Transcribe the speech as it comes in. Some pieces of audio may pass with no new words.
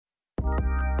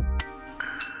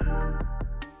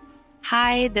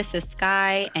Hi, this is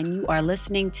Sky, and you are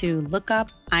listening to Look Up,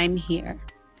 I'm Here.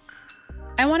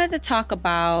 I wanted to talk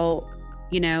about,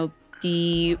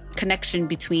 the connection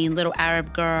between Little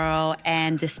Arab Girl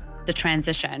and the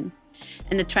transition.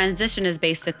 And the transition is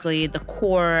basically the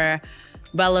core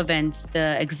relevance,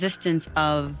 the existence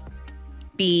of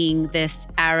being this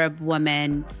Arab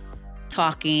woman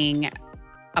talking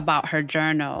about her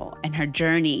journal and her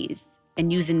journeys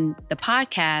and using the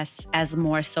podcast as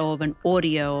more so of an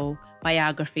audio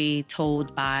biography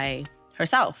told by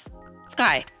herself,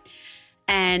 Sky.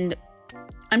 And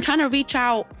I'm trying to reach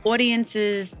out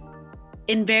audiences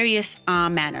in various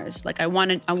manners. Like I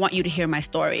want you to hear my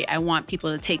story. I want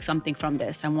people to take something from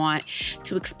this. I want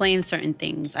to explain certain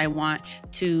things. I want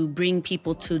to bring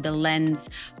people to the lens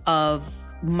of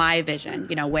my vision,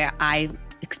 where I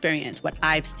experienced, what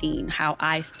I've seen, how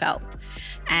I felt.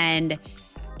 And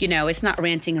it's not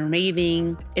ranting and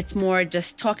raving. It's more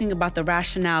just talking about the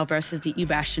rationale versus the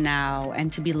irrationale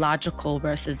and to be logical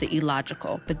versus the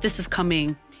illogical. But this is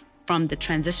coming from the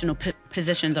transitional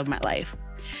positions of my life.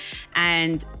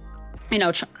 And,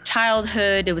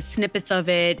 childhood, there was snippets of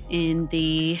it in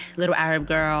the Little Arab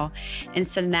Girl. And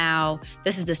so now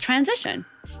this is this transition,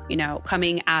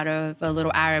 coming out of a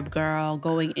little Arab girl,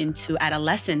 going into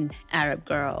adolescent Arab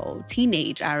girl,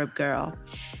 teenage Arab girl.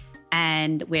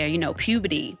 And where,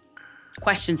 puberty,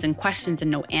 questions and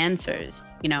no answers.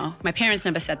 My parents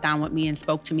never sat down with me and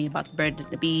spoke to me about the birds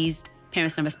and the bees.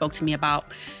 Parents never spoke to me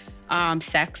about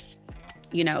sex.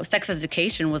 Sex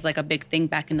education was like a big thing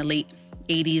back in the late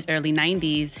 80s, early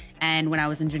 90s. And when I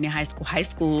was in junior high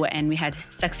school, and we had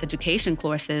sex education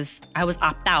courses, I was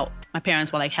opt out. My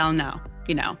parents were like, hell no,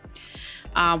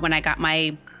 When I got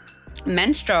my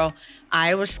menstrual,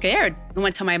 I was scared. I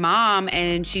went to my mom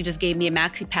and she just gave me a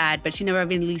maxi pad, but she never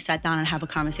really sat down and have a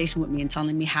conversation with me and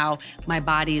telling me how my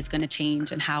body is going to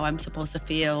change and how I'm supposed to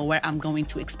feel, what I'm going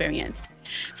to experience.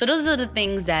 So those are the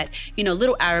things that,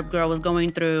 Little Arab Girl was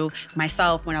going through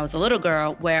myself when I was a little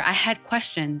girl, where I had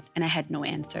questions and I had no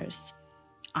answers.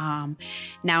 Now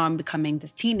I'm becoming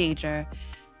this teenager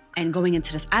and going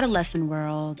into this adolescent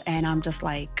world, and I'm just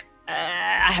like,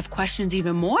 I have questions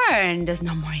even more and there's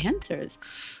no more answers.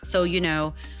 So,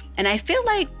 and I feel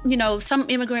like, some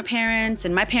immigrant parents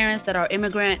and my parents that are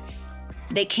immigrant,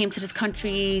 they came to this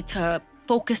country to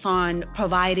focus on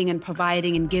providing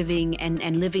and giving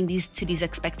and living these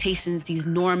expectations, these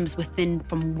norms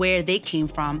from where they came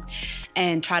from,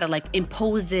 and try to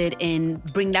impose it and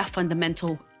bring that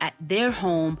fundamental at their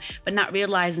home, but not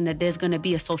realizing that there's going to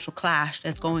be a social clash.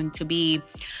 There's going to be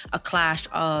a clash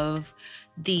of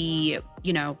this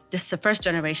is the first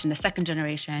generation, the second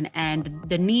generation, and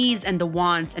the needs and the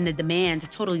wants and the demands are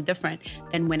totally different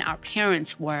than when our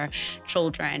parents were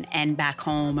children and back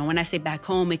home. And when I say back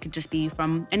home, it could just be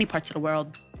from any parts of the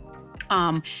world.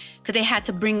 Because they had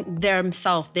to bring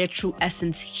themselves, their true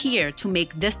essence here to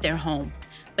make this their home.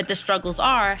 But the struggles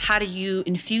are, how do you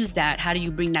infuse that? How do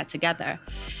you bring that together?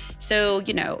 So,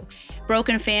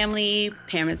 broken family,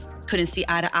 parents couldn't see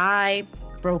eye to eye,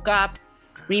 broke up,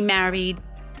 remarried,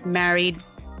 married,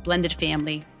 blended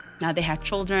family. Now they have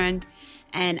children.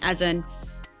 And as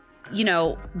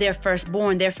their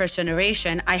firstborn, their first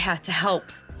generation, I had to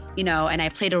help, and I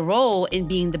played a role in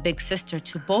being the big sister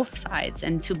to both sides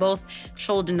and to both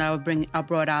children that are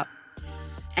brought up.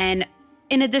 And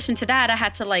in addition to that, I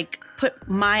had to put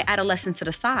my adolescence to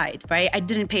the side, right? I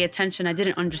didn't pay attention. I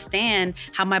didn't understand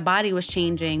how my body was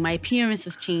changing. My appearance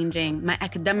was changing. My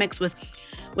academics was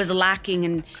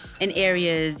lacking in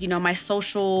areas. My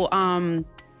social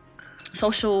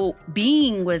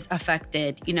being was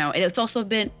affected.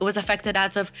 It was affected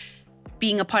as of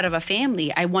being a part of a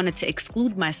family. I wanted to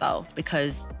exclude myself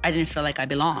because I didn't feel like I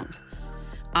belonged.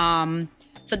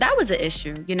 So that was an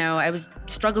issue. I was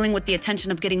struggling with the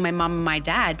attention of getting my mom and my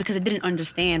dad because I didn't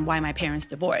understand why my parents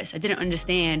divorced. I didn't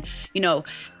understand,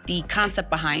 the concept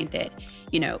behind it.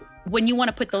 When you want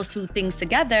to put those two things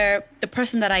together, the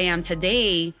person that I am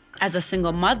today as a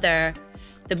single mother,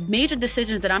 the major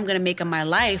decisions that I'm going to make in my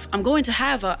life, I'm going to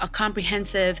have a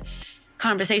comprehensive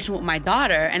conversation with my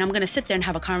daughter, and I'm going to sit there and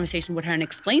have a conversation with her and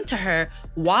explain to her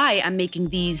why I'm making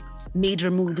these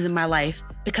major moves in my life,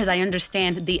 because I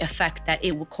understand the effect that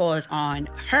it will cause on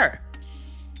her.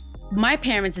 My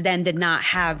parents then did not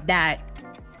have that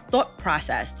thought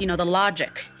process, the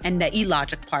logic and the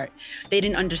illogic part. They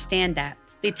didn't understand that.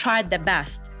 They tried their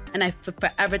best, and I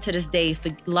forever to this day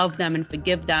love them and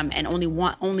forgive them and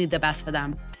want only the best for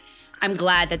them. I'm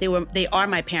glad that they are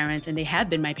my parents and they have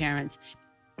been my parents.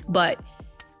 But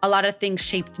a lot of things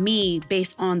shaped me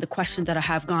based on the questions that I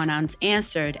have gone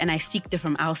unanswered, and I seeked it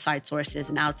from outside sources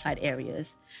and outside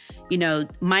areas. You know,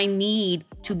 my need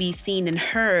to be seen and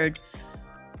heard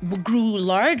grew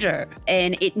larger,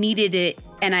 and it needed it,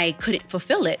 and I couldn't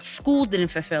fulfill it. School didn't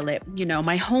fulfill it. You know,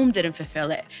 my home didn't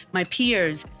fulfill it. My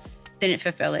peers didn't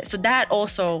fulfill it. So that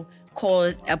also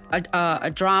caused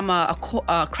a drama,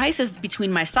 a crisis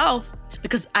between myself,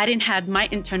 because I didn't have my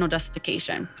internal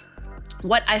justification.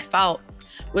 What I felt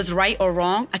was right or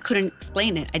wrong, I couldn't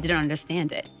explain it. I didn't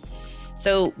understand it.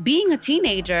 So being a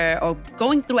teenager or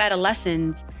going through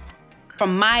adolescence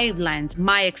from my lens,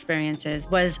 my experiences,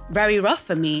 was very rough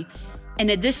for me, in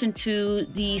addition to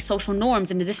the social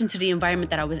norms, in addition to the environment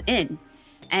that I was in.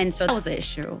 And so that was the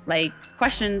issue. Like,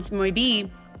 questions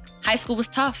maybe, high school was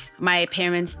tough. My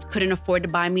parents couldn't afford to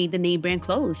buy me the name brand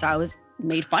clothes. So I was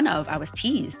made fun of. I was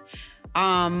teased.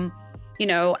 You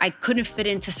know, I couldn't fit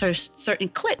into certain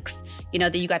cliques. You know,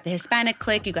 that you got the Hispanic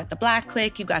clique, you got the Black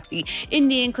clique, you got the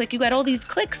Indian clique, you got all these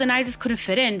cliques, and I just couldn't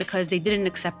fit in because they didn't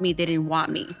accept me, they didn't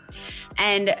want me.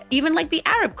 And even like the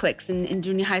Arab cliques in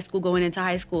junior high school, going into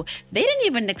high school, they didn't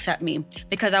even accept me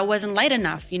because I wasn't light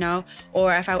enough, you know,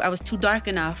 or if I was too dark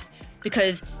enough,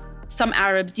 because some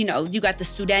Arabs, you know, you got the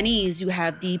Sudanese, you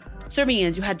have the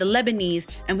Syrians, you had the Lebanese,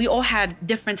 and we all had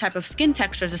different type of skin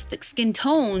textures, skin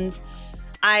tones.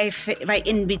 I fit right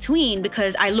in between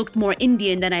because I looked more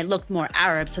Indian than I looked more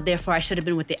Arab. So therefore I should have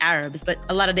been with the Arabs. But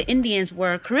a lot of the Indians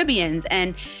were Caribbeans,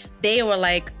 and they were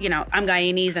like, you know, I'm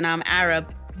Guyanese and I'm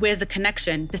Arab. Where's the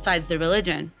connection besides the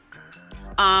religion?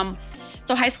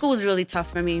 So high school was really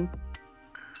tough for me.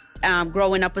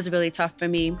 Growing up was really tough for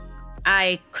me.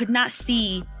 I could not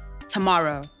see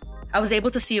tomorrow. I was able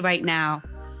to see right now.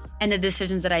 And the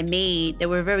decisions that I made, they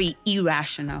were very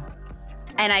irrational.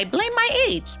 And I blame my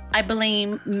age. I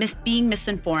blame being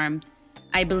misinformed.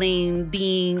 I blame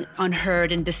being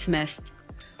unheard and dismissed.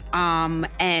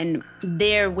 And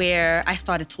there where I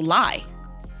started to lie.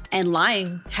 And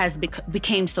lying has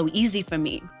became so easy for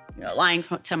me. You know, lying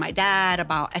to my dad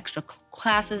about extra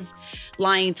classes,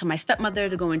 lying to my stepmother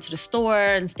to go into the store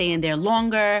and stay in there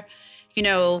longer, you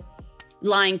know,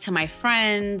 lying to my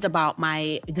friends about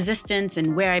my existence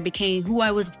and where I became, who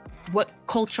I was, what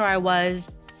culture I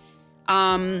was.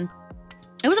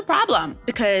 It was a problem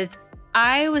because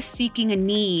I was seeking a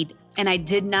need and I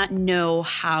did not know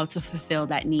how to fulfill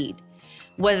that need.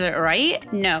 Was it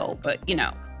right? No, but you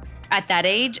know, at that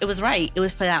age, it was right. It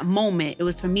was for that moment. It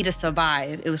was for me to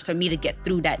survive. It was for me to get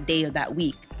through that day or that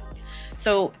week.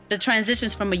 So the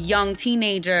transitions from a young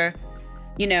teenager,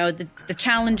 you know, the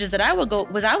challenges that I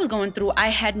was going through, I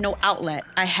had no outlet.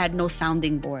 I had no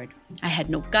sounding board. I had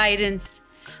no guidance.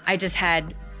 I just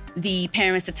had the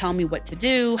parents to tell me what to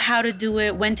do, how to do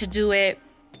it, when to do it.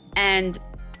 And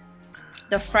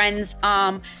the friends,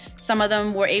 some of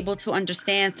them were able to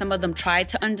understand. Some of them tried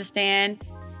to understand.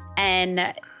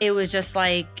 And it was just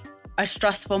like a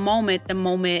stressful moment, the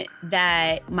moment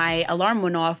that my alarm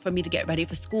went off for me to get ready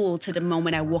for school to the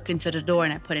moment I walk into the door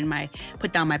and I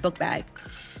put down my book bag.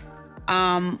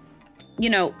 You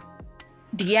know,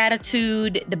 the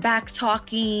attitude, the back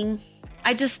talking,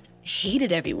 I just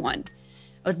hated everyone.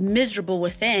 I was miserable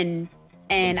within,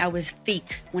 and I was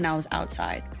fake when I was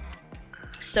outside.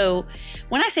 So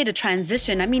when I say the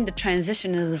transition, I mean the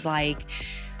transition, it was like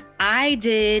I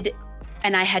did,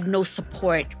 and I had no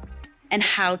support in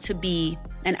how to be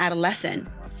an adolescent.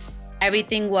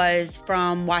 Everything was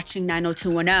from watching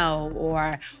 90210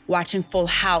 or watching Full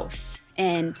House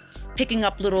and picking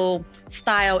up little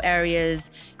style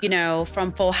areas, you know, from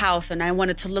Full House. And I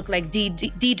wanted to look like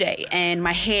DJ and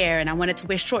my hair, and I wanted to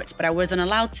wear shorts, but I wasn't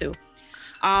allowed to.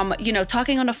 You know,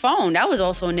 talking on the phone, that was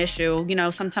also an issue. You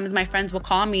know, sometimes my friends would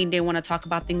call me and they want to talk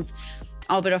about things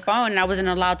over the phone, and I wasn't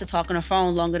allowed to talk on the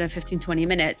phone longer than 15, 20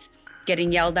 minutes,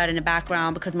 getting yelled at in the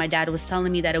background because my dad was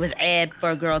telling me that it was aib for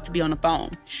a girl to be on the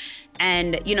phone.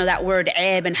 And, you know, that word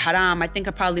aib and haram, I think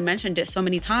I probably mentioned it so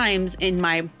many times in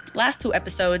my last 2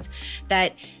 episodes,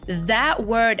 that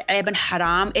word aib and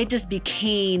haram, it just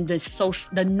became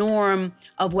the norm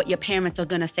of what your parents are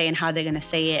going to say and how they're going to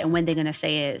say it and when they're going to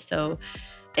say it. So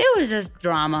it was just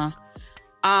drama.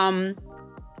 And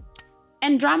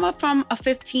drama from a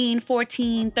 15,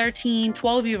 14, 13,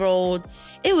 12-year-old,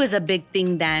 it was a big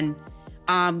thing then.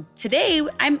 Today,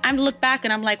 I look back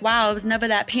and I'm like, wow, I was never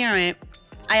that parent.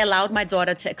 I allowed my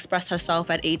daughter to express herself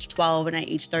at age 12 and at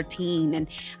age 13. And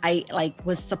I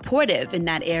was supportive in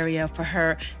that area for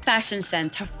her fashion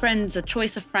sense, her friends, the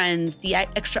choice of friends, the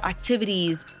extra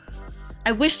activities.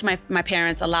 I wished my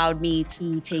parents allowed me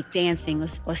to take dancing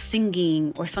or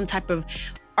singing or some type of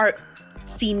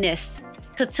artsiness.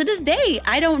 Because to this day,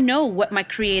 I don't know what my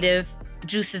creative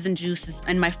juices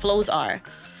and my flows are,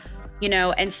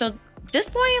 And so this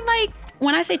point, like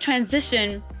when I say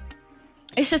transition,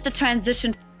 it's just a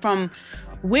transition from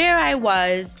where I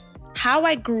was, how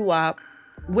I grew up,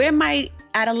 where my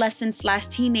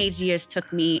adolescent/teenage years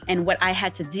took me and what I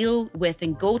had to deal with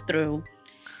and go through.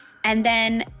 And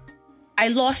then I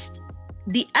lost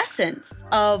the essence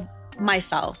of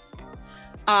myself.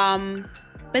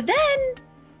 But then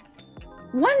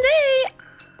one day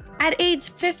at age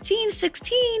 15,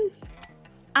 16,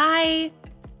 I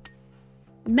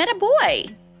met a boy,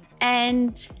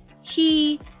 and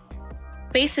he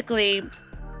basically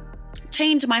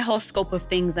changed my whole scope of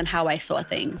things and how I saw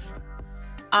things.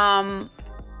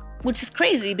 Which is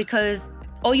crazy because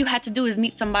all you had to do is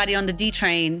meet somebody on the D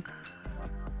train,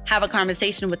 have a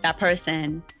conversation with that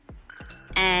person,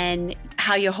 and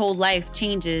how your whole life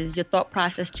changes, your thought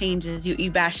process changes, your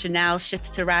irrationale shifts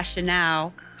to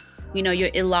rationale, your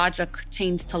illogic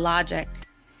changes to logic.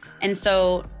 And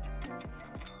so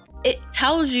it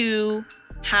tells you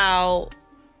how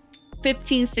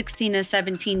 15, 16, and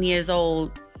 17 years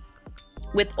old,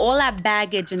 with all that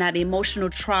baggage and that emotional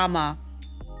trauma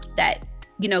that,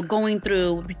 going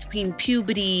through between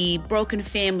puberty, broken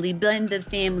family, blended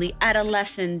family,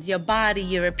 adolescence, your body,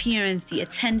 your appearance, the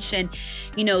attention,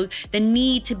 the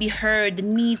need to be heard, the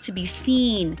need to be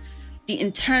seen, the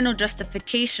internal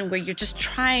justification where you're just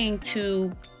trying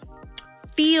to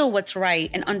feel what's right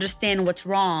and understand what's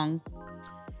wrong.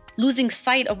 Losing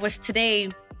sight of what's today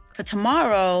for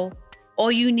tomorrow,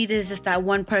 all you need is just that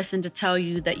one person to tell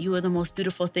you that you are the most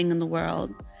beautiful thing in the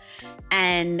world,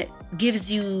 and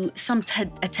gives you some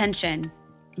attention,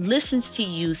 listens to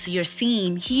you so you're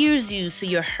seen, hears you so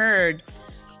you're heard,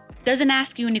 doesn't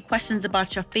ask you any questions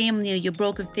about your family or your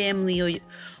broken family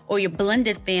or your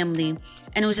blended family,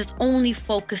 and it was just only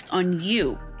focused on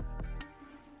you.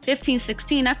 15,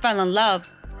 16, I fell in love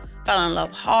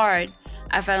hard.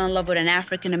 I fell in love with an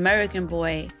African-American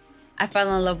boy. I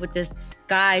fell in love with this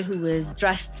guy who was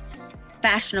dressed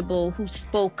fashionable, who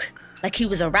spoke like he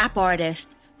was a rap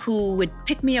artist, who would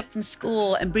pick me up from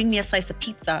school and bring me a slice of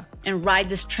pizza and ride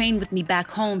this train with me back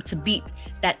home to beat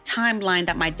that timeline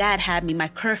that my dad had me, my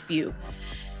curfew.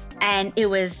 And it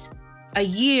was a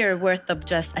year worth of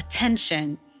just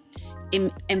attention,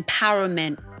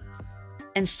 empowerment,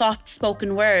 and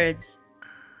soft-spoken words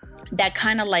that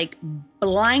kind of like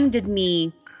blinded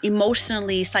me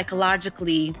emotionally,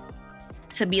 psychologically,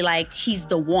 to be like, he's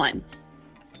the one.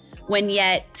 When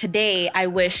yet today, I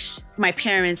wish my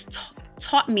parents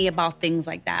taught me about things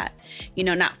like that,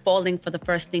 not falling for the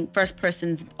first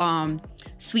person's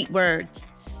sweet words.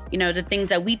 The things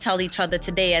that we tell each other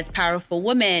today as powerful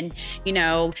women,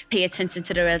 pay attention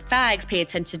to the red flags, pay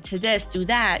attention to this, do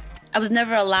that. I was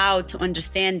never allowed to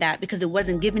understand that because it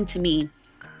wasn't given to me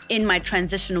in my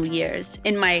transitional years,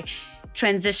 in my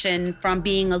transition from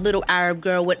being a little Arab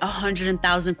girl with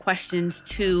 100,000 questions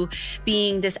to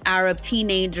being this Arab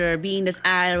teenager, being this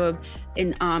Arab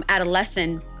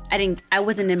adolescent. I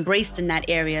wasn't embraced in that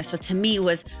area. So to me, it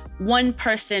was one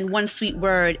person, one sweet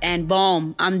word, and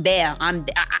boom, I'm there. I'm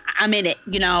in it,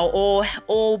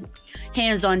 all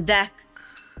hands on deck.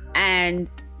 And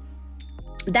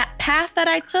that path that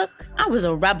I took, I was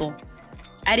a rebel.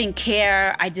 I didn't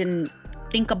care. I didn't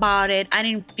think about it. I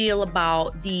didn't feel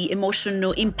about the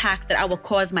emotional impact that I would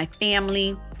cause my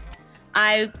family.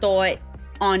 I thought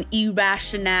on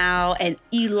irrational and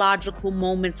illogical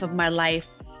moments of my life.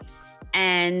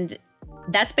 And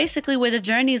that's basically where the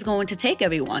journey is going to take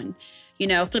everyone.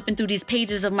 Flipping through these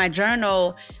pages of my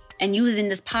journal and using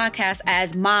this podcast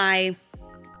as my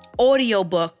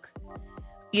audiobook,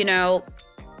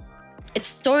 it's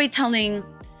storytelling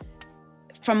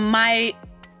from my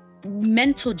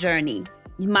mental journey,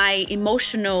 my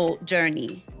emotional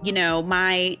journey,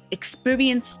 my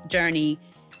experience journey,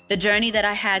 the journey that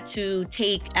I had to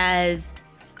take as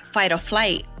fight or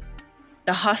flight,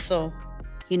 the hustle,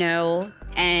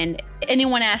 and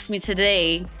anyone asked me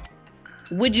today,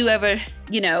 would you ever,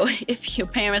 if your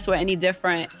parents were any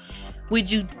different, would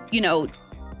you,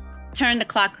 turn the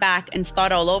clock back and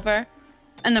start all over?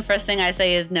 And the first thing I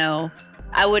say is no,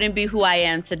 I wouldn't be who I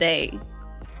am today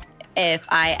if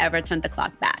I ever turned the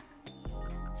clock back.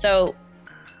 So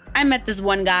I met this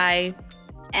one guy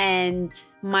and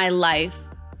my life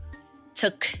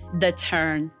took the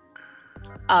turn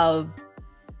of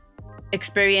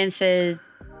experiences,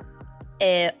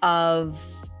 of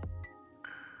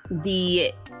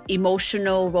the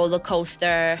emotional roller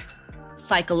coaster,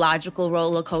 psychological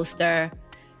roller coaster,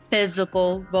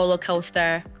 physical roller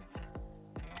coaster.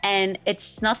 And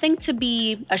it's nothing to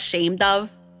be ashamed of.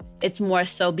 It's more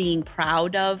so being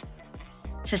proud of,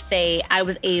 to say I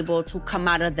was able to come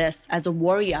out of this as a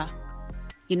warrior,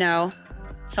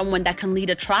 someone that can lead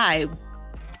a tribe.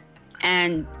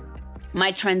 And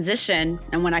my transition,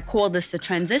 and when I call this the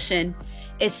transition,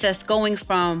 it's just going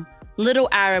from little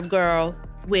Arab girl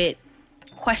with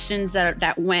questions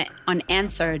that went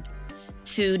unanswered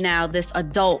to now this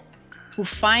adult who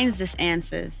finds these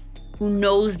answers, who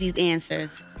knows these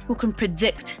answers, who can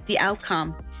predict the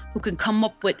outcome, who can come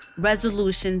up with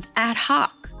resolutions ad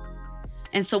hoc.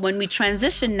 And so when we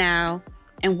transition now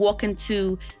and walk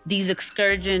into these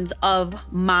excursions of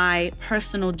my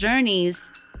personal journeys,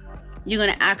 you're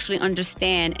going to actually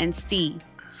understand and see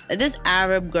that this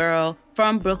Arab girl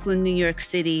from Brooklyn, New York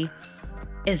City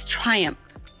is triumph.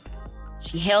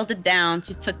 She held it down.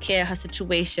 She took care of her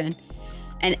situation.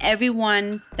 And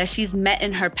everyone that she's met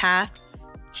in her path,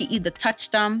 she either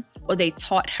touched them or they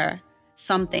taught her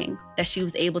something that she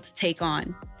was able to take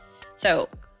on. So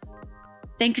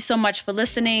thank you so much for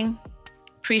listening.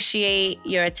 Appreciate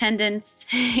your attendance.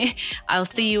 I'll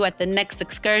see you at the next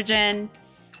excursion.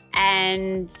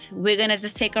 And we're going to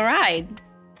just take a ride.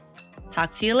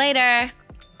 Talk to you later.